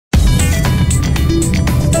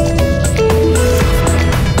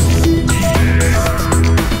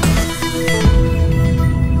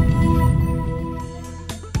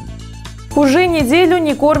неделю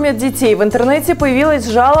не кормят детей. В интернете появилась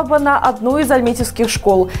жалоба на одну из альметьевских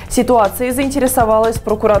школ. Ситуацией заинтересовалась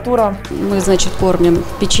прокуратура. Мы, кормим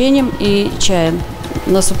печеньем и чаем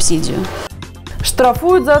на субсидию.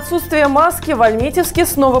 Штрафуют за отсутствие маски. В Альметьевске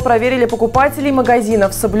снова проверили покупателей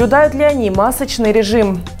магазинов. Соблюдают ли они масочный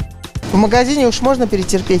режим? В магазине уж можно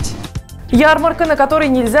перетерпеть. Ярмарка, на которой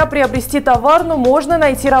нельзя приобрести товар, но можно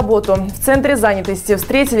найти работу. В центре занятости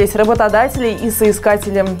встретились работодатели и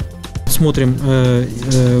соискатели. Смотрим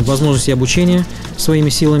возможности обучения своими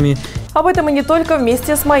силами. Об этом и не только.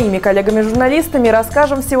 Вместе с моими коллегами-журналистами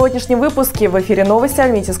расскажем в сегодняшнем выпуске. В эфире «Новости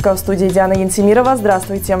Альметьевска». В студии Диана Янтимирова.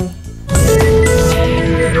 Здравствуйте.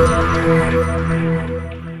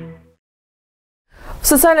 В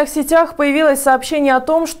социальных сетях появилось сообщение о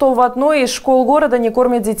том, что в одной из школ города не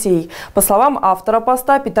кормят детей. По словам автора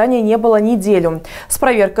поста, питания не было неделю. С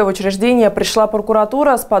проверкой в учреждение пришла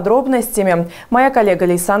прокуратура с подробностями. Моя коллега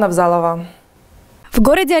Лейсана Взалова. В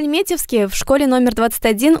городе Альметьевске в школе номер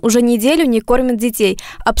 21 уже неделю не кормят детей.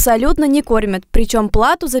 Абсолютно не кормят. Причем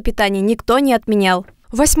плату за питание никто не отменял.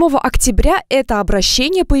 8 октября это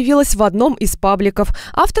обращение появилось в одном из пабликов.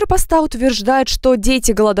 Автор поста утверждает, что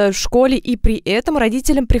дети голодают в школе, и при этом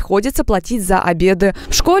родителям приходится платить за обеды.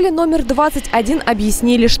 В школе номер 21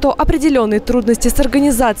 объяснили, что определенные трудности с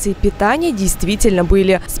организацией питания действительно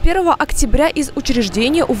были. С 1 октября из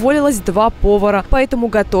учреждения уволилось 2 повара, поэтому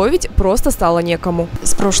готовить просто стало некому.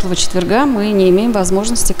 С прошлого четверга мы не имеем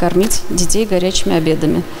возможности кормить детей горячими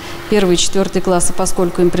обедами. 1 и 4 классы,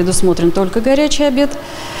 поскольку им предусмотрен только горячий обед,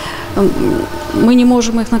 мы не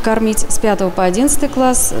можем их накормить. С 5 по 11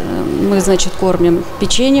 класс мы, кормим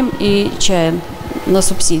печеньем и чаем на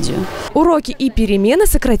субсидию. Уроки и перемены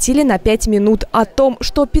сократили на 5 минут. О том,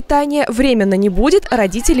 что питания временно не будет,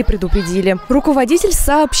 родители предупредили. Руководитель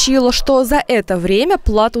сообщила, что за это время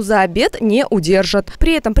плату за обед не удержат.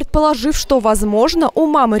 При этом предположив, что, возможно, у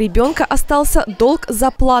мамы ребенка остался долг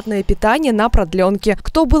за платное питание на продленке.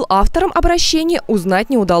 Кто был автором обращения, узнать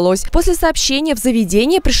не удалось. После сообщения в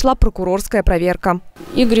заведение пришла прокурорская проверка.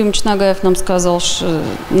 Игорь Ильич Нагаев нам сказал, что,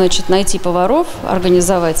 найти поваров,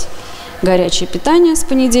 организовать горячее питание с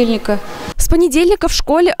понедельника. С понедельника в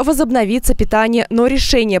школе возобновится питание, но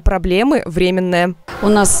решение проблемы временное. У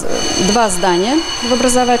нас 2 здания в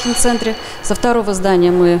образовательном центре. Со 2-го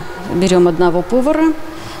здания мы берем 1 повара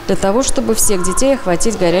для того, чтобы всех детей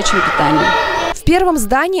охватить горячим питанием. В первом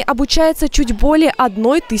здании обучается чуть более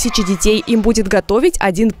 1000 детей. Им будет готовить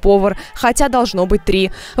 1 повар, хотя должно быть 3.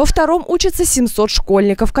 Во втором учатся 700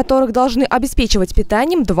 школьников, которых должны обеспечивать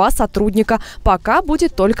питанием 2 сотрудника. Пока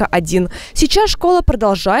будет только 1. Сейчас школа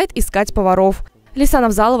продолжает искать поваров. Лейсана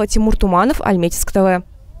Взалова, Тимур Туманов, Альметьевск ТВ.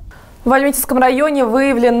 В Альметьевском районе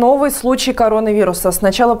выявлен новый случай коронавируса. С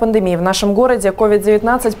начала пандемии в нашем городе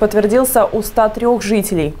COVID-19 подтвердился у 103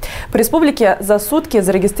 жителей. В республике за сутки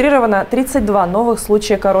зарегистрировано 32 новых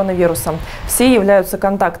случая коронавируса. Все являются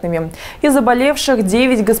контактными. Из заболевших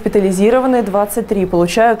 9 госпитализированы, 23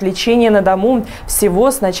 получают лечение на дому. Всего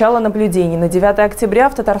с начала наблюдений на 9 октября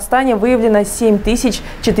в Татарстане выявлено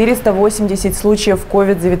 7480 случаев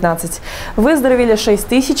COVID-19. Выздоровели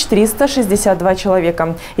 6362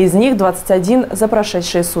 человека. Из них 21 за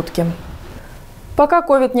прошедшие сутки. Пока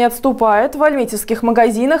ковид не отступает, в альметьевских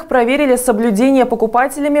магазинах проверили соблюдение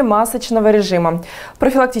покупателями масочного режима. В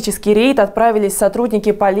профилактический рейд отправились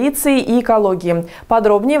сотрудники полиции и экологии.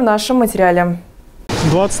 Подробнее в нашем материале.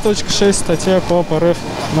 20.6 статья КоАП РФ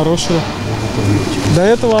нарушили. До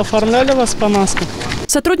этого оформляли вас по маскам?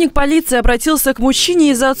 Сотрудник полиции обратился к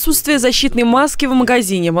мужчине из-за отсутствия защитной маски в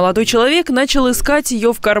магазине. Молодой человек начал искать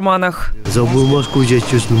ее в карманах. Забыл маску взять,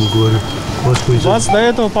 честно говорю. Вас до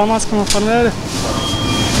этого по маскам оформляли?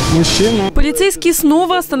 Мужчина. Полицейский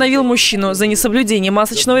снова остановил мужчину. За несоблюдение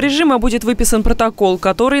масочного режима будет выписан протокол,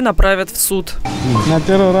 который направят в суд. На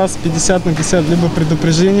первый раз 50 на 50 либо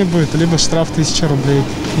предупреждение будет, либо штраф 1000 рублей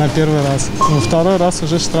на первый раз. Во второй раз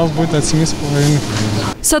уже штраф будет от 7,5.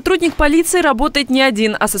 Сотрудник полиции работает не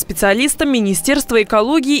один, а со специалистом Министерства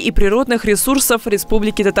экологии и природных ресурсов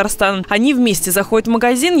Республики Татарстан. Они вместе заходят в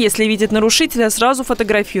магазин, если видят нарушителя, сразу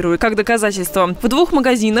фотографируют. Как доказательство. В 2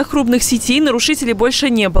 магазинах крупных сетей нарушителей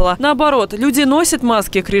больше не было. Наоборот, люди носят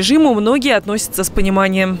маски, к режиму многие относятся с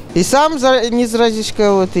пониманием. И сам не заразишь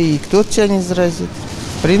кого-то, и кто-то тебя не заразит.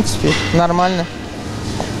 В принципе, нормально.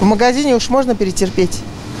 В магазине уж можно перетерпеть,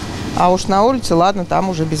 а уж на улице, ладно, там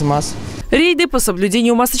уже без масок. Рейды по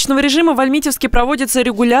соблюдению масочного режима в Альметьевске проводятся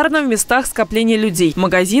регулярно в местах скопления людей, в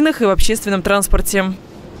магазинах и в общественном транспорте.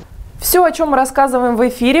 Все, о чем мы рассказываем в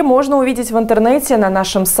эфире, можно увидеть в интернете, на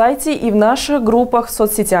нашем сайте и в наших группах в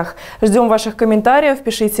соцсетях. Ждем ваших комментариев,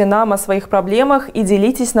 пишите нам о своих проблемах и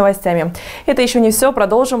делитесь новостями. Это еще не все,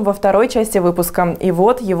 продолжим во второй части выпуска. И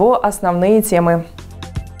вот его основные темы.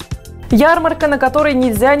 Ярмарка, на которой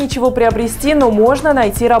нельзя ничего приобрести, но можно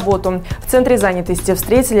найти работу. В центре занятости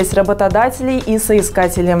встретились работодатели и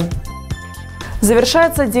соискатели.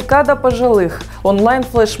 Завершается декада пожилых.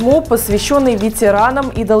 Онлайн-флешмоб, посвященный ветеранам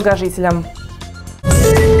и долгожителям.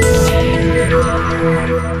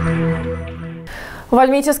 В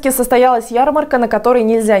Альметьевске состоялась ярмарка, на которой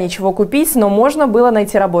нельзя ничего купить, но можно было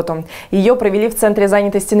найти работу. Ее провели в Центре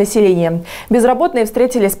занятости населения. Безработные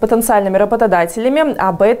встретились с потенциальными работодателями.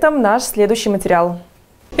 Об этом наш следующий материал.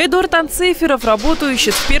 Эдуард Анциферов работу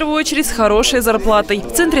ищет в первую очередь с хорошей зарплатой.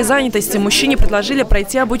 В Центре занятости мужчине предложили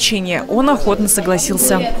пройти обучение. Он охотно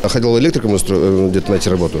согласился. Ходил электриком где-то найти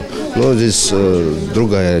работу, но здесь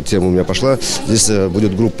другая тема у меня пошла. Здесь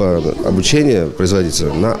будет группа обучения производиться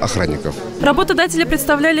на охранников. Работодатели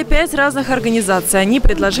представляли 5 разных организаций. Они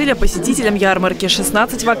предложили посетителям ярмарки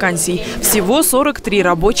 16 вакансий. Всего 43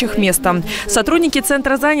 рабочих места. Сотрудники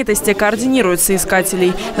Центра занятости координируют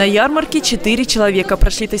соискателей. На ярмарке 4 человека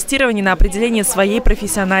прошли тестирование на определение своей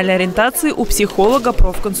профессиональной ориентации у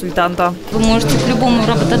психолога-профконсультанта. Вы можете к любому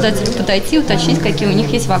работодателю подойти, уточнить, какие у них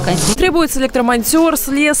есть вакансии. Требуется электромонтер,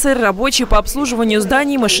 слесарь, рабочий по обслуживанию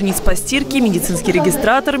зданий, машинист по стирке, медицинский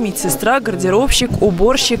регистратор, медсестра, гардеробщик,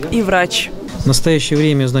 уборщик и врач. В настоящее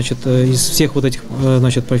время, из всех этих,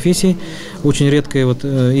 профессий очень редкая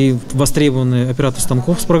и востребованная оператор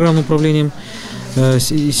станков с программным управлением.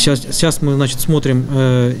 Сейчас мы, смотрим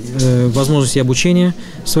возможности обучения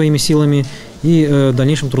своими силами и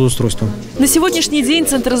дальнейшим трудоустройством. На сегодняшний день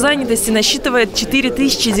Центр занятости насчитывает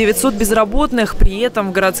 4900 безработных. При этом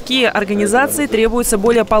в городские организации требуется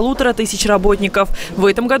более 1500 работников. В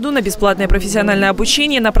этом году на бесплатное профессиональное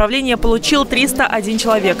обучение направление получил 301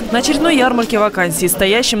 человек. На очередной ярмарке вакансий,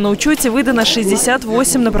 стоящим на учете, выдано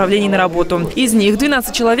 68 направлений на работу. Из них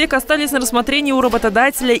 12 человек остались на рассмотрении у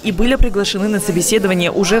работодателя и были приглашены на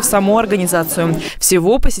собеседование уже в саму организацию.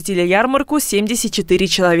 Всего посетили ярмарку 74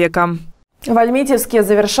 человека. В Альметьевске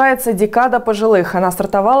завершается декада пожилых. Она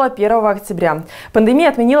стартовала 1 октября. Пандемия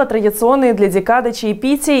отменила традиционные для декады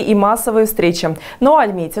чаепития и массовые встречи. Но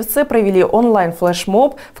альметьевцы провели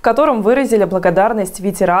онлайн-флешмоб, в котором выразили благодарность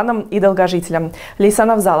ветеранам и долгожителям. Лейсан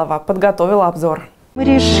Авзалова подготовила обзор. Мы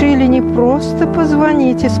решили не просто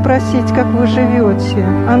позвонить и спросить, как вы живете,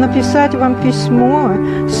 а написать вам письмо,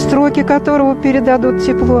 строки которого передадут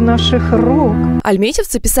тепло наших рук.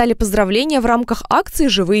 Альметьевцы писали поздравления в рамках акции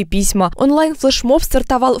 «Живые письма». Онлайн-флешмоб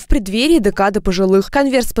стартовал в преддверии декады пожилых.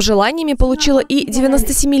 Конверт с пожеланиями получила и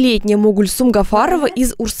 97-летняя Мугульсум Гафарова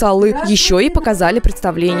из Урсалы. Еще и показали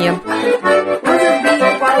представление.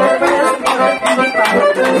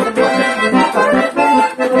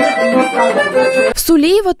 В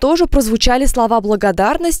Сулеево тоже прозвучали слова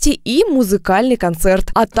благодарности и музыкальный концерт.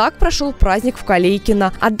 А так прошел праздник в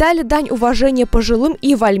Калейкино. Отдали дань уважения пожилым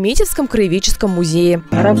и в Альметьевском краеведческом музее.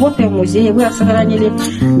 Работая в музее, вы сохранили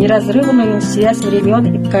неразрывную связь времен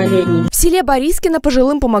и поколений. В селе Борискино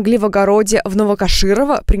пожилым помогли в огороде. В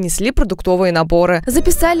Новокаширово принесли продуктовые наборы.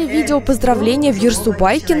 Записали видео поздравления в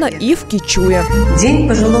Ерсубайкино и в Кичуе. День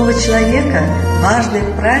пожилого человека – важный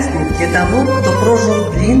праздник для того, кто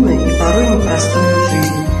прожил длинную и порой непростую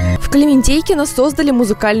жизнь. В Клементейкино создали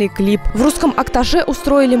музыкальный клип. В Русском Акташе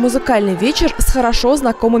устроили музыкальный вечер с хорошо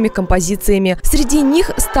знакомыми композициями. Среди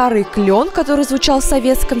них «Старый клен», который звучал в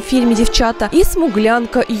советском фильме «Девчата», и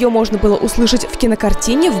 «Смуглянка». Ее можно было услышать в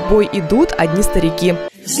кинокартине «В бой идут одни старики».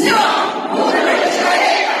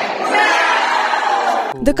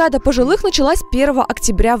 Декада пожилых началась 1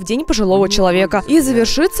 октября, в День пожилого человека, и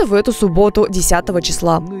завершится в эту субботу, 10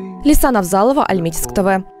 числа. Лейсан Авзалова, Альметьевск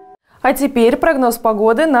ТВ. А теперь прогноз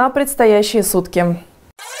погоды на предстоящие сутки.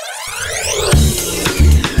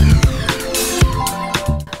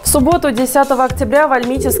 В субботу, 10 октября, в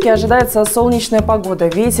Альметьевске ожидается солнечная погода.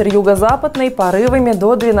 Ветер юго-западный, порывами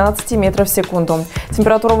до 12 метров в секунду.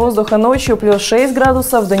 Температура воздуха ночью плюс 6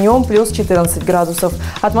 градусов, днем плюс 14 градусов.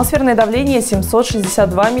 Атмосферное давление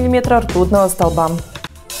 762 миллиметра ртутного столба.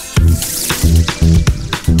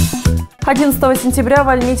 11 сентября в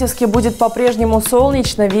Альметьевске будет по-прежнему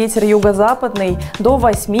солнечно, ветер юго-западный до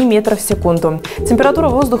 8 метров в секунду. Температура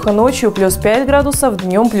воздуха ночью плюс 5 градусов,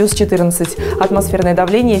 днем плюс 14. Атмосферное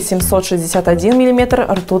давление 761 миллиметр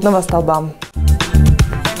ртутного столба.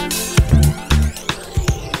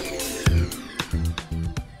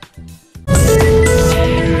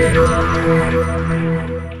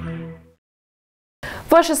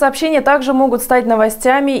 В Ваши сообщения также могут стать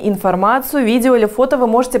новостями. Информацию, видео или фото вы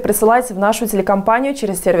можете присылать в нашу телекомпанию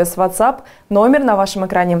через сервис WhatsApp. Номер на вашем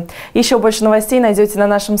экране. Еще больше новостей найдете на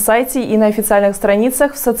нашем сайте и на официальных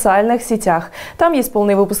страницах в социальных сетях. Там есть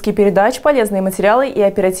полные выпуски передач, полезные материалы и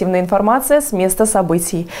оперативная информация с места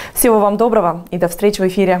событий. Всего вам доброго и до встречи в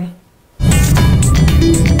эфире.